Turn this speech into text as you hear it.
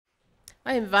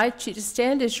I invite you to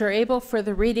stand as you're able for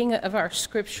the reading of our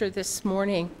scripture this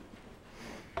morning.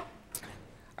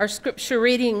 Our scripture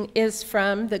reading is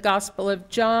from the Gospel of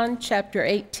John, chapter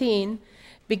 18,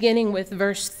 beginning with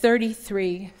verse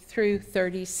 33 through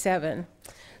 37.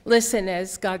 Listen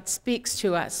as God speaks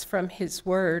to us from his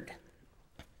word.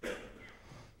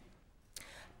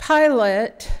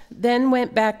 Pilate then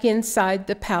went back inside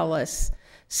the palace,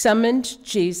 summoned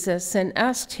Jesus, and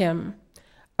asked him,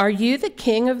 "Are you the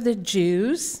king of the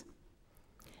Jews?"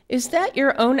 "Is that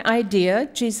your own idea?"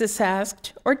 Jesus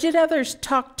asked, "or did others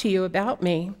talk to you about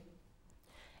me?"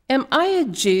 "Am I a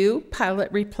Jew?"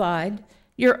 Pilate replied.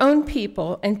 "Your own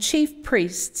people and chief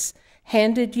priests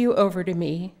handed you over to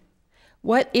me.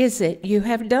 What is it you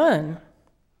have done?"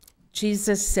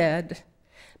 Jesus said,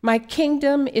 "My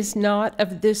kingdom is not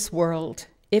of this world.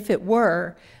 If it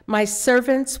were, my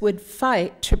servants would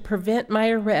fight to prevent my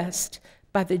arrest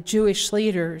by the Jewish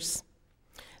leaders.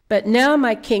 But now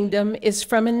my kingdom is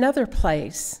from another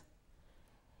place."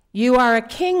 "You are a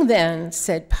king then,"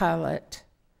 said Pilate.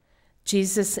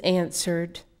 Jesus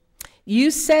answered,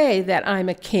 "You say that I'm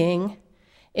a king.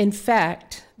 In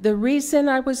fact, the reason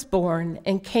I was born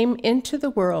and came into the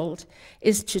world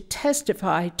is to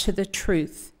testify to the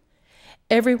truth.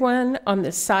 Everyone on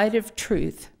the side of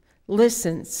truth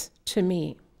listens to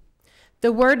me."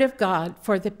 The word of God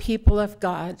for the people of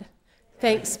God.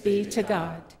 Thanks be to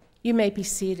God. You may be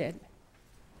seated.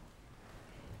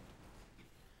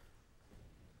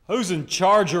 Who's in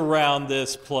charge around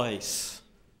this place?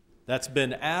 That's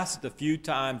been asked a few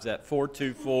times at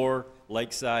 424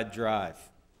 Lakeside Drive.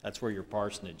 That's where your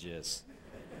parsonage is.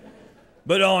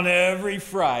 But on every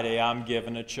Friday, I'm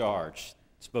given a charge.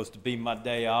 It's supposed to be my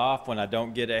day off when I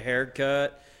don't get a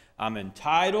haircut. I'm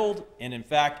entitled and, in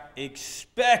fact,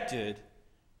 expected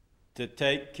to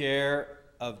take care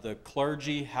of the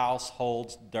clergy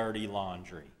household's dirty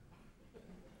laundry.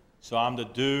 So I'm to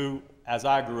do, as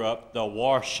I grew up, the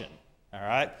washing, all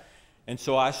right? And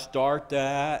so I start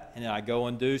that, and I go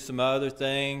and do some other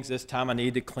things. This time I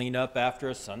need to clean up after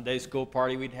a Sunday school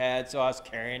party we'd had, so I was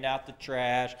carrying out the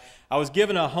trash. I was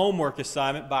given a homework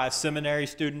assignment by a seminary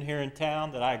student here in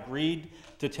town that I agreed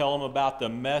to tell him about the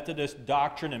Methodist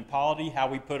doctrine and polity, how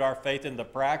we put our faith into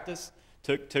practice.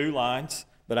 Took 2 lines,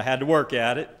 but I had to work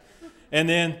at it. And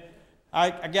then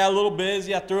I got a little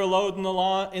busy. I threw a load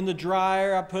in the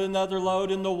dryer. I put another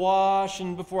load in the wash.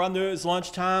 And before I knew it, it was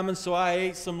lunchtime. And so I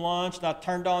ate some lunch. And I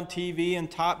turned on TV and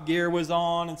Top Gear was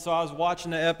on. And so I was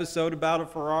watching an episode about a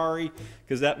Ferrari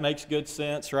because that makes good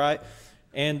sense, right?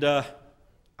 And I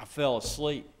fell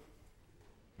asleep,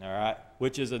 all right,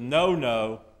 which is a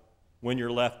no-no when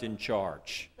you're left in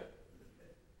charge.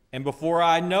 And before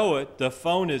I know it, the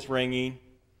phone is ringing.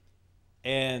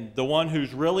 And the one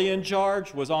who's really in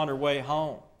charge was on her way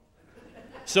home.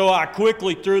 So I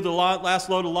quickly threw the last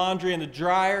load of laundry in the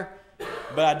dryer,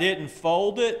 but I didn't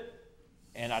fold it.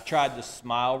 And I tried to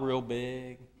smile real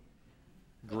big,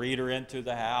 greet her into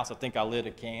the house. I think I lit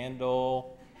a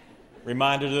candle,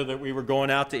 reminded her that we were going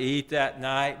out to eat that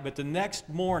night. But the next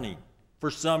morning,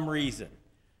 for some reason,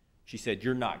 she said,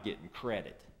 "You're not getting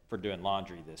credit for doing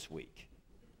laundry this week."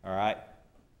 All right?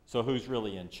 So who's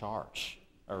really in charge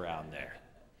around there?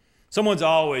 Someone's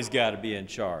always got to be in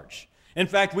charge. In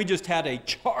fact, we just had a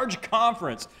charge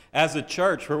conference as a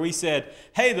church where we said,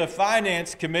 hey, the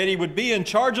finance committee would be in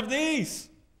charge of these.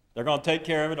 They're going to take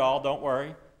care of it all, don't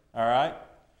worry. All right?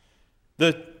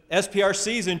 The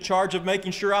SPRC is in charge of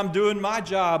making sure I'm doing my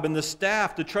job, and the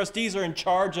staff, the trustees are in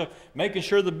charge of making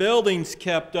sure the building's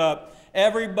kept up.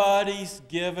 Everybody's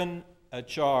given a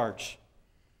charge.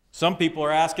 Some people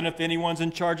are asking if anyone's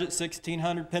in charge at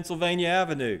 1600 Pennsylvania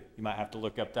Avenue. You might have to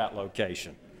look up that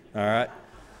location, all right?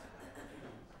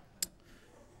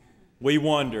 We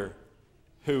wonder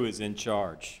who is in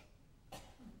charge.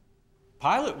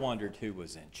 Pilate wondered who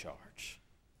was in charge.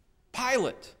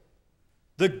 Pilate,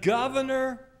 the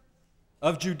governor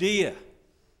of Judea,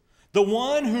 the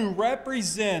one who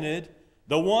represented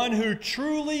the one who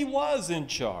truly was in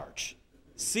charge,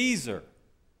 Caesar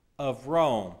of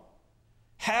Rome,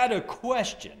 had a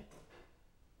question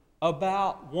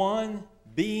about one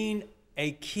being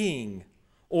a king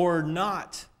or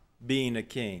not being a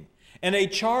king. And a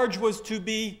charge was to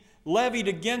be levied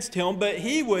against him, but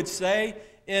he would say,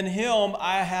 "In him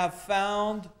I have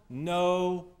found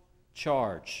no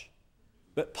charge."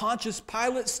 But Pontius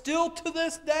Pilate, still to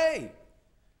this day,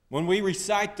 when we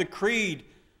recite the creed,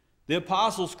 the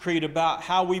Apostles' Creed, about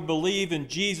how we believe in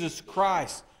Jesus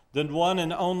Christ, the one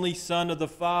and only Son of the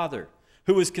Father,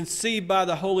 who was conceived by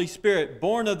the Holy Spirit,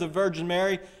 born of the Virgin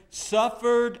Mary,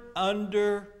 suffered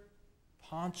under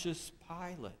Pontius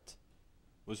Pilate,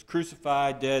 was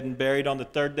crucified, dead, and buried. On the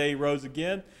third day he rose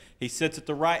again. He sits at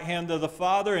the right hand of the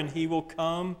Father, and he will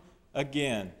come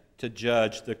again to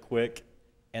judge the quick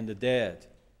and the dead.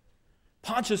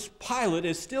 Pontius Pilate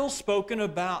is still spoken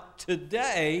about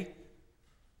today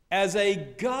as a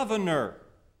governor,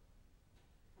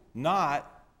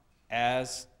 not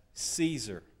as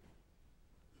Caesar.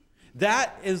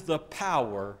 That is the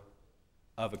power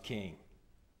of a king.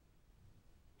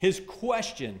 His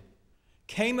question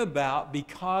came about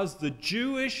because the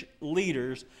Jewish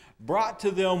leaders brought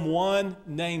to them one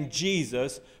named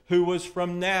Jesus, who was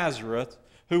from Nazareth,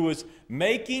 who was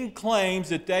making claims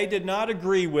that they did not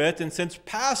agree with, and since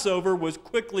Passover was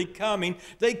quickly coming,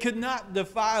 they could not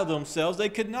defile themselves, they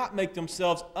could not make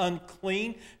themselves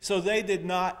unclean, so they did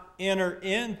not enter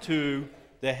into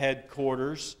the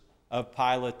headquarters of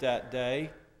Pilate that day.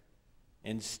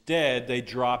 Instead, they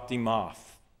dropped him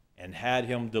off and had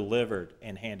him delivered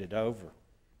and handed over.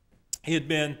 He had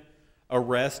been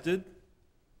arrested.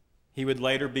 He would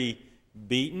later be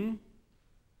beaten.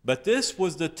 But this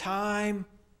was the time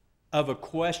of a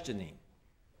questioning,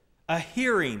 a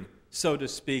hearing, so to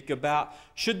speak, about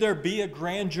should there be a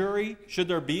grand jury? Should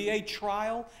there be a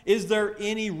trial? Is there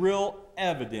any real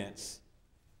evidence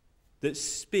that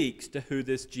speaks to who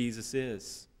this Jesus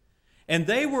is? And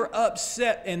they were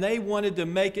upset, and they wanted to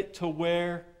make it to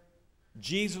where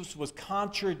Jesus was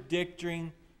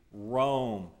contradicting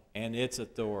Rome and its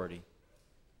authority.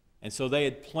 And so they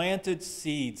had planted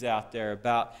seeds out there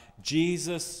about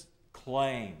Jesus'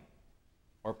 claim.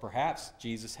 Or perhaps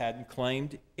Jesus hadn't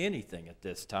claimed anything at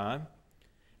this time.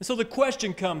 And so the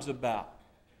question comes about,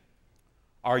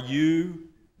 are you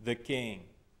the king?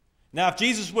 Now, if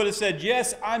Jesus would have said,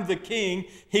 yes, I'm the king,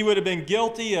 he would have been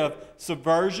guilty of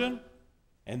subversion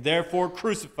and therefore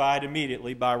crucified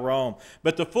immediately by Rome.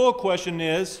 But the full question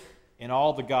is, in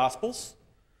all the Gospels,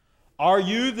 are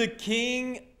you the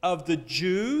king of the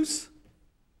Jews?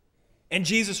 And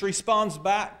Jesus responds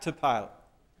back to Pilate,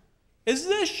 is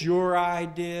this your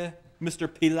idea, Mr.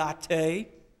 Pilate?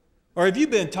 Or have you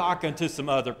been talking to some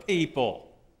other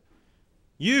people?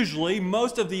 Usually,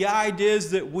 most of the ideas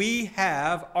that we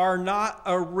have are not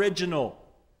original.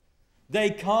 They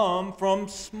come from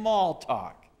small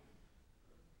talk.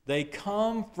 They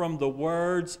come from the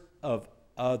words of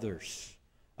others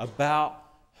about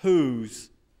who's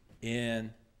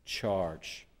in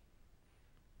charge.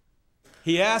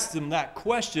 He asked them that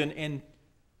question, and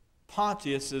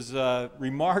Pontius's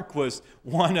remark was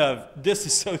one of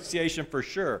disassociation for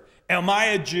sure. Am I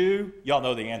a Jew? Y'all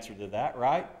know the answer to that,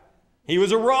 right? He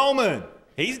was a Roman.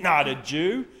 He's not a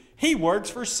Jew. He works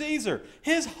for Caesar.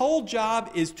 His whole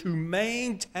job is to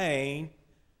maintain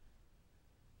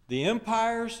the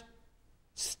empire's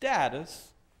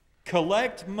status,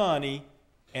 collect money,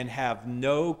 and have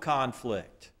no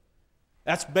conflict.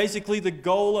 That's basically the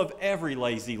goal of every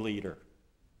lazy leader.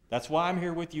 That's why I'm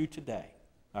here with you today.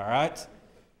 All right?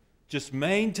 Just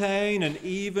maintain an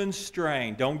even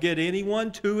strain. Don't get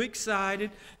anyone too excited.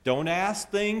 Don't ask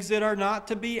things that are not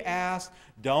to be asked.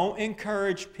 Don't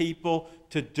encourage people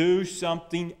to do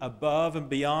something above and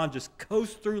beyond. Just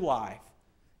coast through life,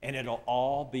 and it'll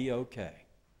all be okay.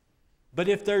 But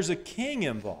if there's a king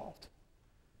involved,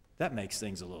 that makes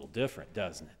things a little different,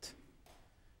 doesn't it?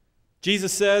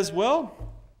 Jesus says, well,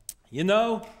 you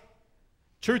know,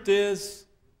 truth is,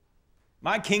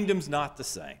 my kingdom's not the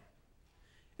same.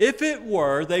 If it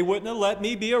were, they wouldn't have let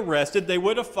me be arrested. They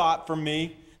would have fought for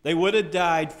me. They would have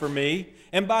died for me.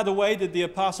 And by the way, did the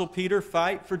Apostle Peter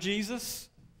fight for Jesus?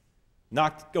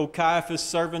 Knocked Caiaphas'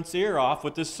 servant's ear off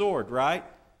with his sword, right?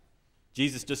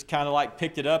 Jesus just kind of like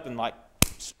picked it up and like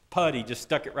putty, just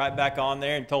stuck it right back on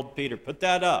there and told Peter, put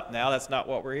that up. Now that's not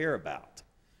what we're here about.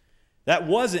 That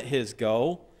wasn't his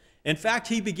goal. In fact,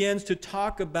 he begins to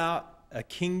talk about a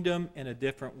kingdom in a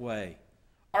different way.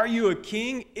 Are you a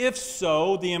king? If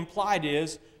so, the implied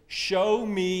is, show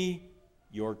me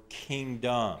your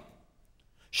kingdom.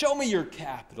 Show me your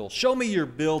capital. Show me your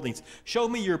buildings. Show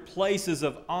me your places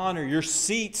of honor, your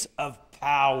seats of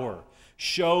power.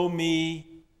 Show me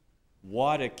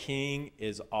what a king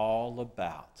is all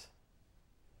about.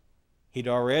 He'd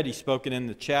already spoken in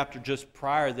the chapter just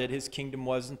prior that his kingdom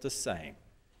wasn't the same,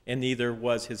 and neither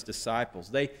was his disciples.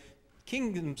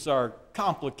 Kingdoms are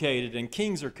complicated, and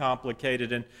kings are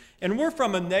complicated, and we're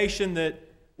from a nation that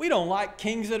we don't like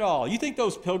kings at all. You think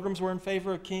those pilgrims were in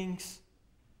favor of kings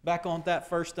back on that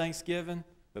first Thanksgiving?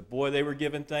 But boy, they were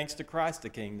giving thanks to Christ the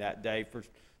King that day for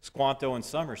Squanto and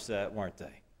Somerset, weren't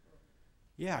they?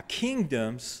 Yeah,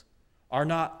 kingdoms are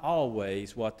not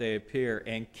always what they appear,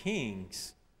 and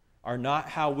kings are not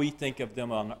how we think of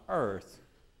them on earth,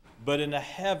 but in a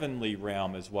heavenly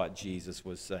realm is what Jesus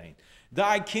was saying.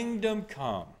 Thy kingdom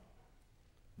come,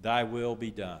 thy will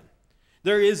be done.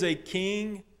 There is a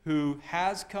king who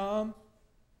has come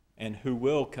and who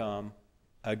will come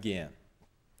again.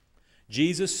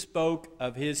 Jesus spoke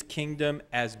of his kingdom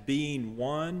as being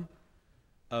one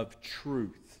of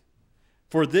truth.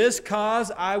 For this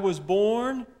cause I was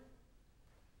born,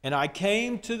 and I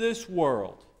came to this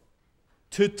world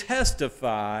to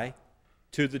testify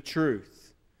to the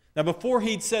truth. Now, before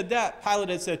he'd said that, Pilate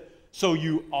had said, so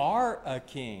you are a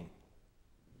king.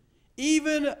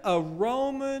 Even a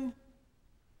Roman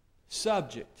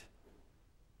subject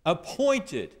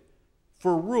appointed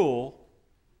for rule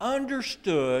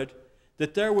understood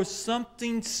that there was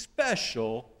something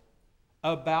special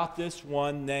about this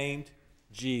one named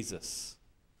Jesus.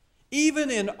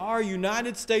 Even in our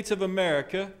United States of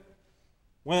America,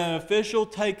 when an official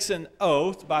takes an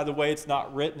oath, by the way, it's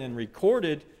not written and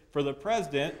recorded for the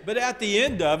president, but at the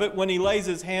end of it, when he lays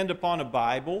his hand upon a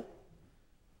Bible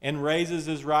and raises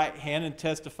his right hand and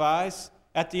testifies,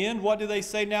 at the end, what do they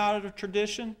say now out of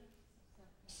tradition?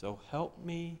 So help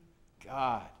me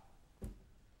God.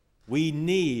 We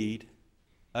need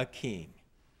a king.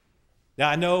 Now,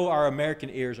 I know our American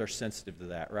ears are sensitive to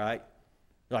that, right?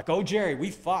 They're like, oh, Jerry,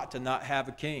 we fought to not have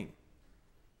a king.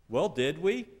 Well, did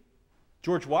we?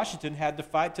 George Washington had to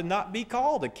fight to not be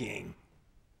called a king.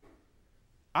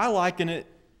 I liken it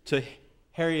to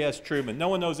Harry S. Truman. No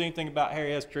one knows anything about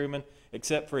Harry S. Truman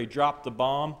except for he dropped the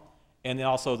bomb, and then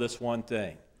also this one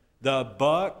thing. The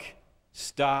buck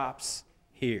stops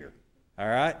here. All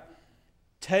right?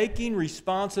 Taking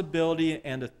responsibility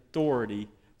and authority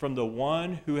from the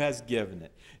one who has given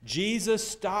it. Jesus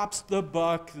stops the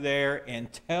buck there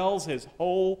and tells his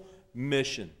whole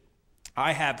mission.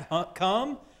 I have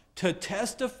come to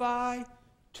testify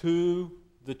to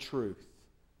the truth.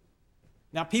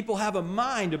 Now, people have a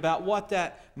mind about what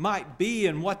that might be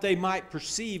and what they might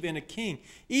perceive in a king.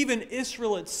 Even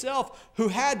Israel itself, who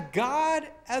had God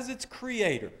as its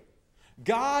creator,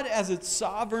 God as its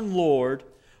sovereign Lord,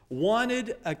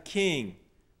 wanted a king.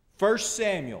 1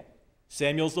 Samuel.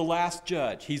 Samuel's the last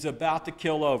judge. He's about to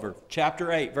kill over.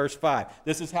 Chapter 8, verse 5.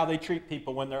 This is how they treat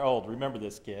people when they're old. Remember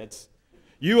this, kids.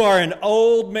 You are an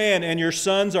old man, and your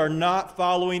sons are not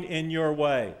following in your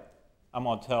way. I'm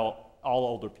going to tell all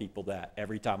older people that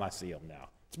every time I see them now.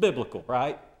 It's biblical,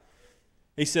 right?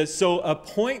 He says, so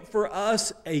appoint for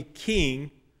us a king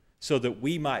so that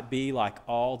we might be like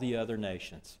all the other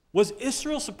nations. Was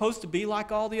Israel supposed to be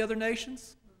like all the other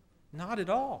nations? Not at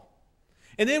all.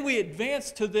 And then we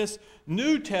advance to this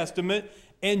New Testament,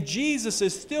 and Jesus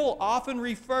is still often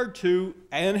referred to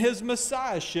in his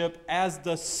messiahship as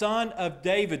the son of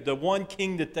David, the one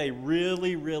king that they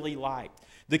really, really liked.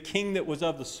 The king that was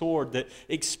of the sword, that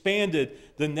expanded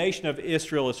the nation of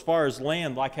Israel as far as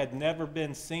land like had never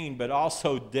been seen, but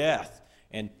also death.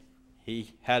 And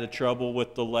he had a trouble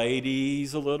with the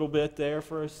ladies a little bit there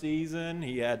for a season.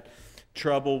 He had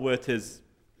trouble with his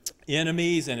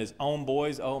enemies and his own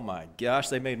boys. Oh my gosh,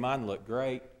 they made mine look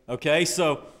great. Okay,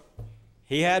 so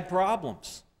he had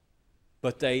problems,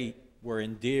 but they were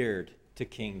endeared to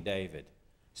King David.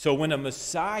 So when a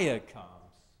Messiah comes,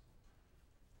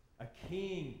 a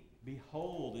king,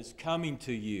 behold, is coming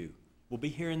to you. We'll be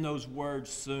hearing those words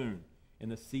soon in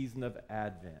the season of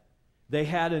Advent. They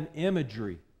had an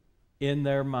imagery in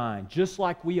their mind, just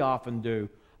like we often do,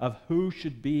 of who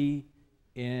should be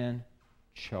in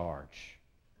charge.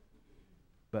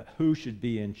 But who should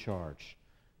be in charge?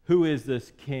 Who is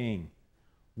this king?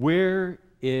 Where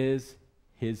is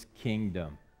his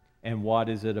kingdom? And what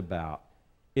is it about?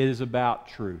 It is about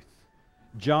truth.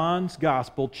 John's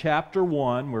Gospel, chapter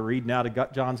 1, we're reading out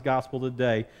of John's Gospel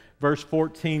today, verse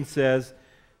 14 says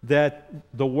that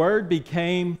the Word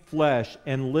became flesh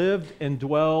and lived and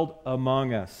dwelled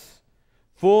among us,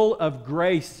 full of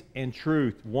grace and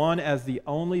truth, one as the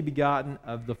only begotten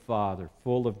of the Father,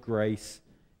 full of grace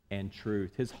and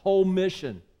truth. His whole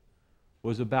mission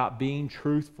was about being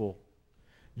truthful.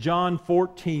 John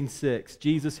 14:6,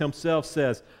 Jesus himself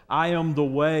says, I am the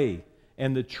way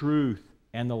and the truth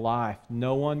and the life.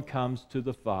 No one comes to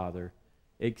the Father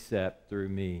except through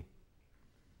me.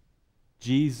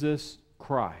 Jesus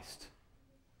Christ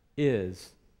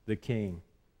is the King.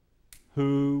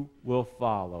 Who will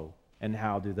follow, and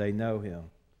how do they know him?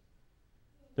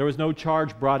 There was no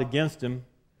charge brought against him,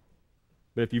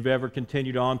 but if you've ever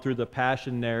continued on through the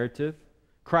Passion narrative,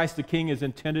 Christ the King is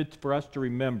intended for us to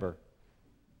remember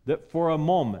that for a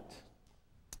moment,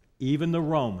 even the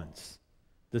Romans,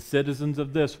 the citizens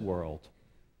of this world,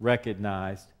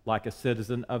 recognized, like a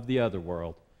citizen of the other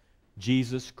world,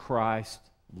 Jesus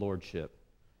Christ's lordship.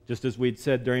 Just as we'd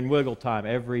said during Wiggle Time,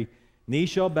 every Knee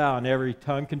shall bow and every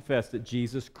tongue confess that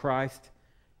Jesus Christ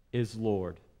is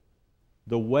Lord.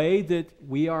 The way that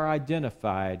we are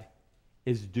identified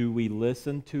is, do we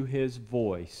listen to his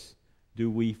voice?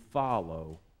 Do we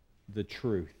follow the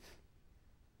truth?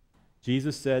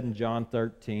 Jesus said in John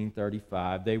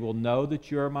 13:35, they will know that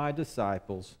you are my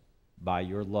disciples by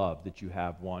your love that you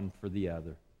have one for the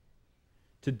other.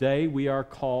 Today we are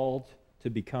called to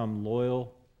become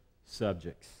loyal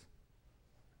subjects,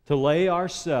 to lay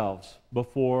ourselves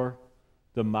before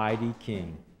the mighty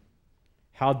King.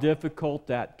 How difficult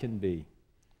that can be.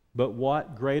 But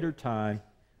what greater time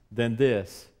than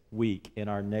this week in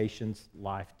our nation's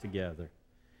life together?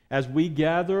 As we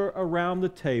gather around the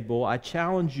table, I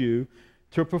challenge you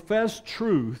to profess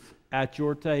truth at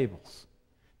your tables,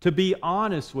 to be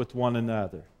honest with one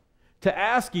another, to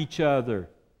ask each other,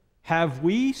 have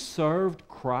we served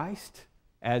Christ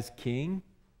as King?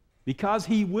 Because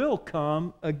he will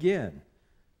come again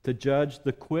to judge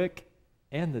the quick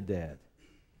and the dead.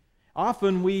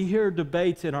 Often we hear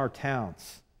debates in our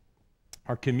towns,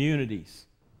 our communities,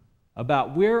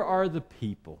 about where are the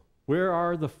people, where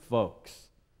are the folks.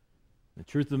 The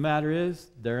truth of the matter is,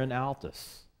 they're in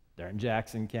Altus, they're in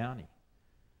Jackson County.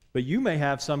 But you may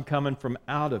have some coming from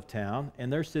out of town,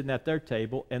 and they're sitting at their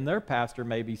table, and their pastor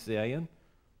may be saying,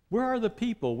 where are the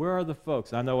people, where are the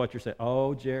folks? I know what you're saying.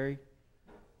 Oh, Jerry,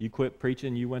 you quit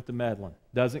preaching, you went to meddling.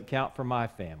 Doesn't count for my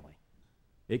family.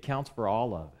 It counts for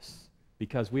all of us,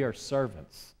 because we are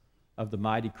servants of the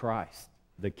mighty Christ,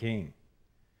 the King.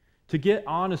 To get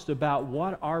honest about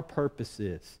what our purpose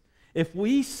is. If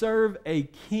we serve a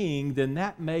king, then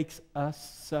that makes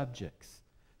us subjects.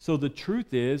 So the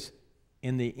truth is,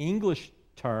 in the English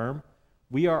term,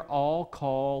 we are all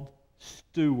called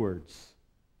stewards.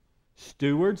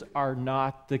 Stewards are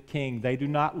not the king. They do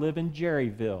not live in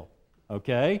Jerryville,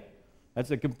 okay?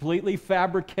 That's a completely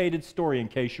fabricated story in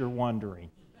case you're wondering,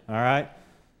 all right?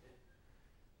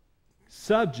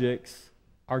 Subjects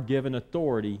are given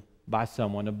authority by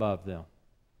someone above them.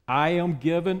 I am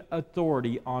given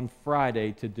authority on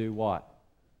Friday to do what?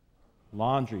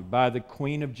 Laundry by the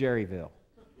Queen of Jerryville.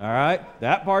 All right?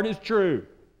 That part is true.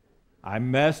 I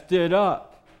messed it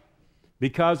up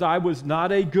because I was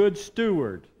not a good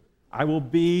steward. I will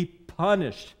be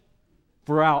punished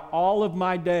throughout all of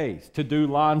my days to do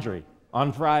laundry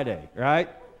on Friday, right?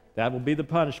 That will be the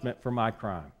punishment for my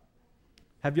crime.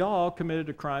 Have y'all all committed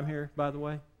a crime here, by the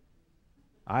way?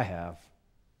 I have.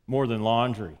 More than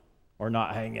laundry or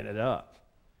not hanging it up.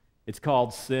 It's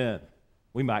called sin.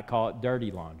 We might call it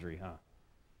dirty laundry, huh?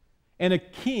 And a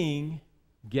king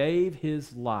gave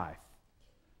his life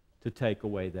to take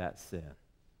away that sin.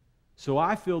 So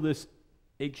I feel this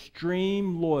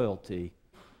extreme loyalty,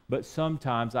 but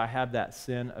sometimes I have that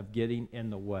sin of getting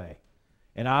in the way.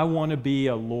 And I want to be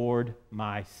a Lord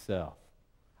myself.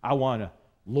 I want to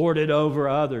lord it over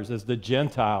others as the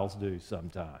Gentiles do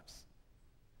sometimes.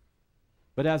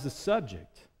 But as a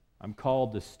subject, I'm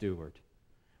called to steward.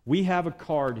 We have a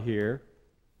card here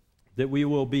that we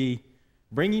will be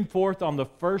bringing forth on the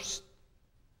first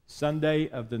Sunday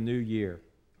of the new year.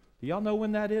 Do y'all know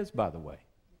when that is, by the way?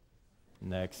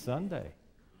 Next Sunday.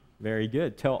 Very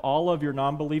good. Tell all of your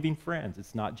non-believing friends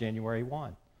it's not January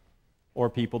 1, or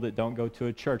people that don't go to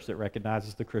a church that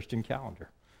recognizes the Christian calendar.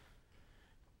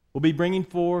 We'll be bringing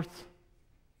forth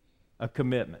a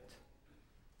commitment,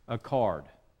 a card.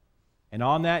 And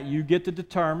on that, you get to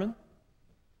determine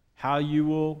how you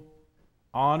will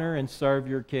honor and serve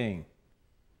your king.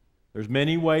 There's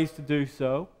many ways to do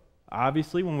so.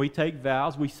 Obviously, when we take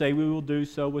vows, we say we will do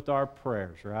so with our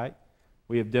prayers, right?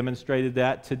 We have demonstrated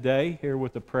that today here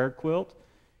with the prayer quilt,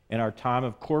 in our time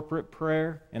of corporate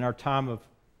prayer, in our time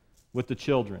with the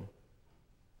children.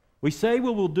 We say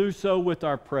we will do so with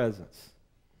our presence.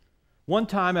 One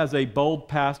time as a bold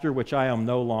pastor, which I am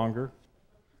no longer,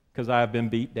 because I have been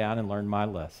beat down and learned my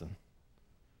lesson,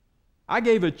 I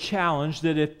gave a challenge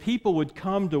that if people would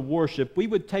come to worship, we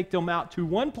would take them out to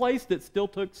one place that still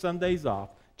took Sundays off,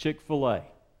 Chick-fil-A.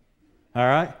 All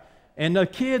right? And the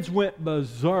kids went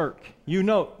berserk. You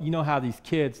know how these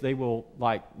kids, they will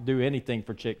do anything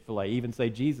for Chick-fil-A, even say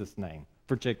Jesus' name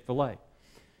for Chick-fil-A.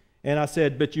 And I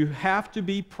said, but you have to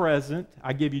be present.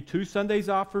 I give you 2 Sundays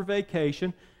off for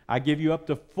vacation. I give you up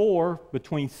to 4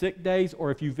 between sick days, or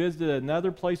if you visited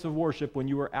another place of worship when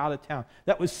you were out of town.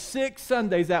 That was 6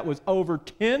 Sundays. That was over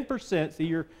 10%. See,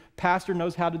 your pastor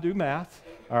knows how to do math.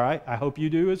 All right? I hope you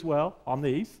do as well on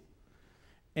these.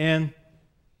 And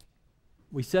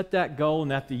we set that goal,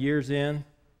 and at the year's end,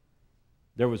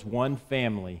 there was one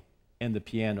family and the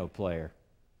piano player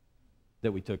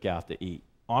that we took out to eat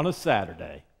on a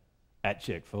Saturday at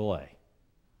Chick-fil-A.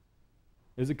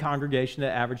 It was a congregation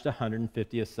that averaged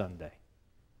 150 a Sunday.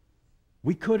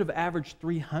 We could have averaged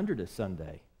 300 a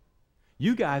Sunday.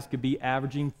 You guys could be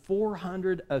averaging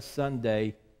 400 a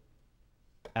Sunday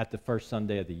at the first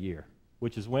Sunday of the year,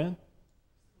 which is when?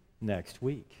 Next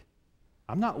week.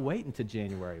 I'm not waiting to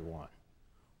January 1.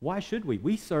 Why should we?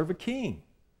 We serve a king.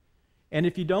 And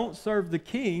if you don't serve the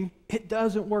king, it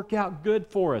doesn't work out good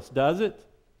for us, does it?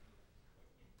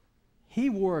 He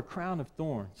wore a crown of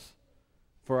thorns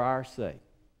for our sake.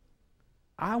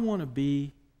 I want to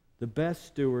be the best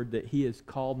steward that he has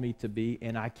called me to be,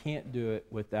 and I can't do it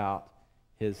without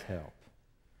his help.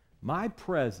 My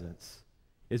presence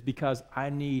is because I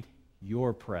need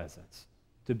your presence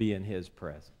to be in his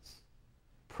presence.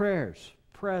 Prayers,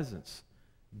 presence,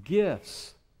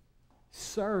 gifts,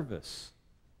 service,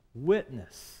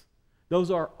 witness.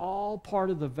 Those are all part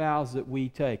of the vows that we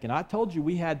take. And I told you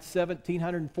we had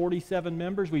 1,747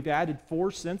 members. We've added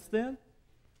 4 since then.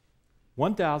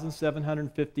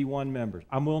 1,751 members.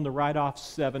 I'm willing to write off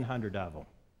 700 of them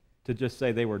to just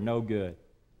say they were no good.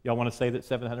 Y'all want to say that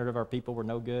 700 of our people were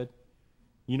no good?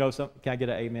 You know something? Can I get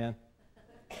an amen?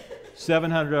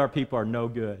 700 of our people are no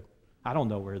good. I don't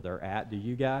know where they're at. Do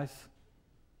you guys?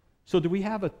 So do we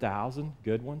have 1,000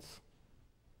 good ones?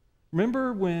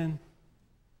 Remember when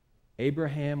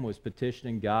Abraham was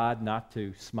petitioning God not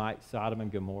to smite Sodom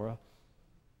and Gomorrah?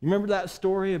 You remember that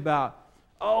story about,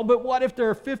 oh, but what if there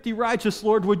are 50 righteous,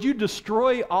 Lord? Would you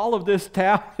destroy all of this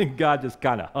town? And God just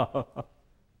kind of,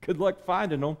 good luck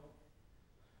finding them.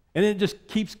 And it just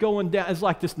keeps going down. It's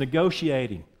like this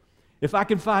negotiating. If I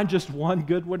can find just one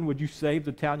good one, would you save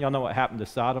the town? Y'all know what happened to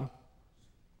Sodom?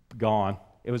 Gone.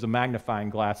 It was a magnifying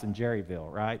glass in Jerryville,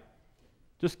 right?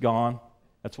 Just gone.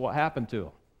 That's what happened to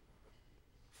them.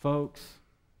 Folks,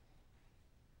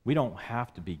 we don't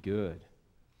have to be good.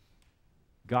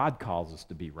 God calls us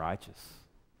to be righteous.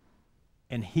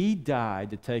 And he died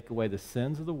to take away the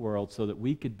sins of the world so that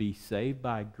we could be saved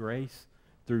by grace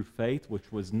through faith,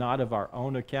 which was not of our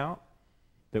own account,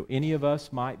 though any of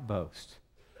us might boast.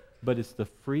 But it's the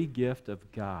free gift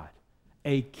of God.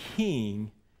 A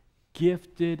king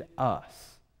gifted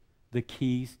us the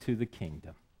keys to the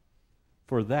kingdom.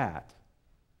 For that,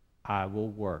 I will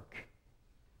work.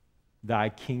 Thy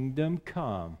kingdom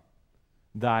come,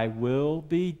 thy will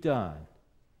be done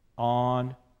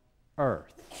on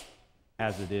earth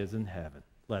as it is in heaven.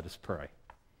 Let us pray.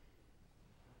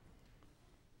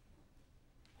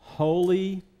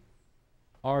 Holy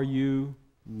are you,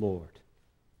 Lord,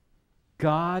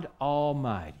 God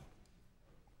Almighty,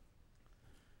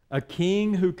 a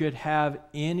king who could have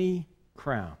any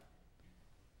crown,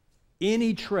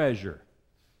 any treasure,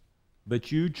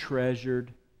 but you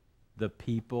treasured the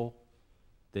people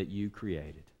that you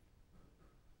created.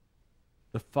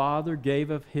 The Father gave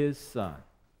of his Son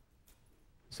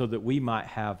so that we might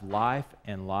have life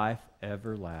and life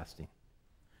everlasting.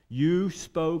 You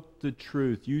spoke the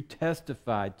truth. You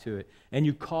testified to it. And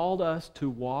you called us to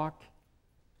walk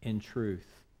in truth.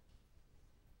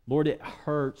 Lord, it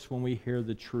hurts when we hear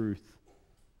the truth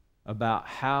about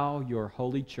how your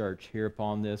holy church here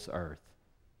upon this earth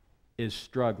is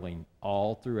struggling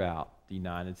all throughout the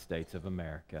United States of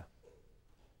America.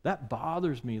 That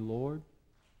bothers me, Lord.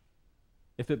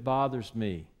 If it bothers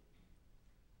me,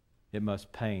 it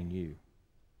must pain you.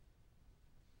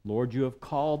 Lord, you have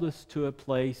called us to a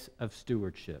place of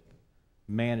stewardship,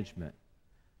 management.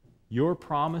 Your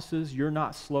promises, you're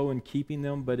not slow in keeping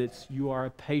them, but you are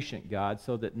a patient God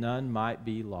so that none might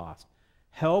be lost.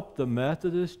 Help the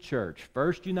Methodist Church,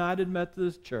 First United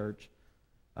Methodist Church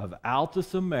of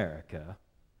Altus, America,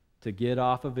 to get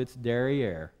off of its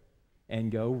derriere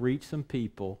and go reach some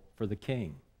people for the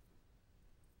King.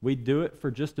 We'd do it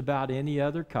for just about any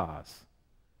other cause.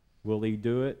 Will he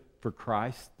do it for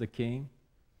Christ the King?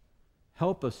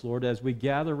 Help us, Lord, as we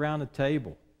gather around a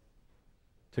table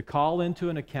to call into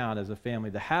an account as a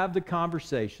family, to have the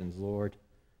conversations, Lord,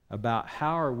 about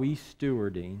how are we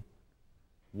stewarding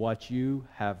what you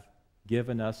have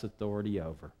given us authority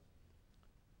over.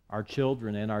 Our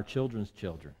children and our children's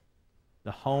children,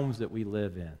 the homes that we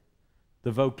live in,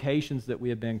 the vocations that we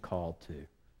have been called to.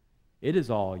 It is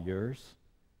all yours.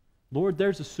 Lord,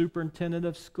 there's a superintendent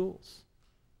of schools,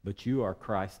 but you are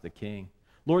Christ the King.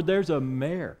 Lord, there's a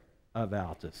mayor of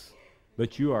Altus,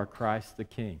 but you are Christ the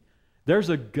King. There's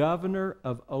a governor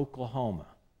of Oklahoma,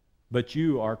 but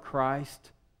you are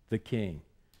Christ the King.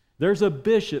 There's a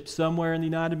bishop somewhere in the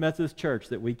United Methodist Church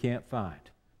that we can't find.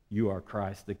 You are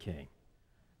Christ the King.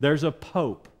 There's a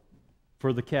pope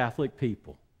for the Catholic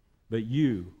people, but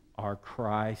you are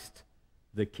Christ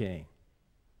the King.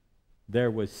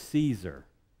 There was Caesar,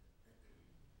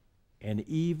 and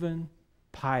even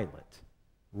Pilate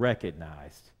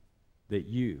recognized that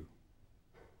you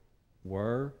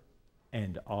were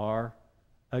and are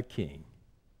a king.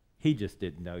 He just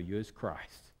didn't know you as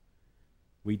Christ.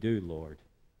 We do, Lord.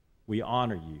 We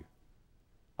honor you.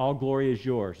 All glory is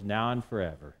yours now and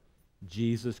forever.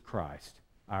 Jesus Christ,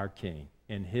 our King.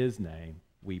 In his name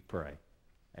we pray.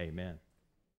 Amen.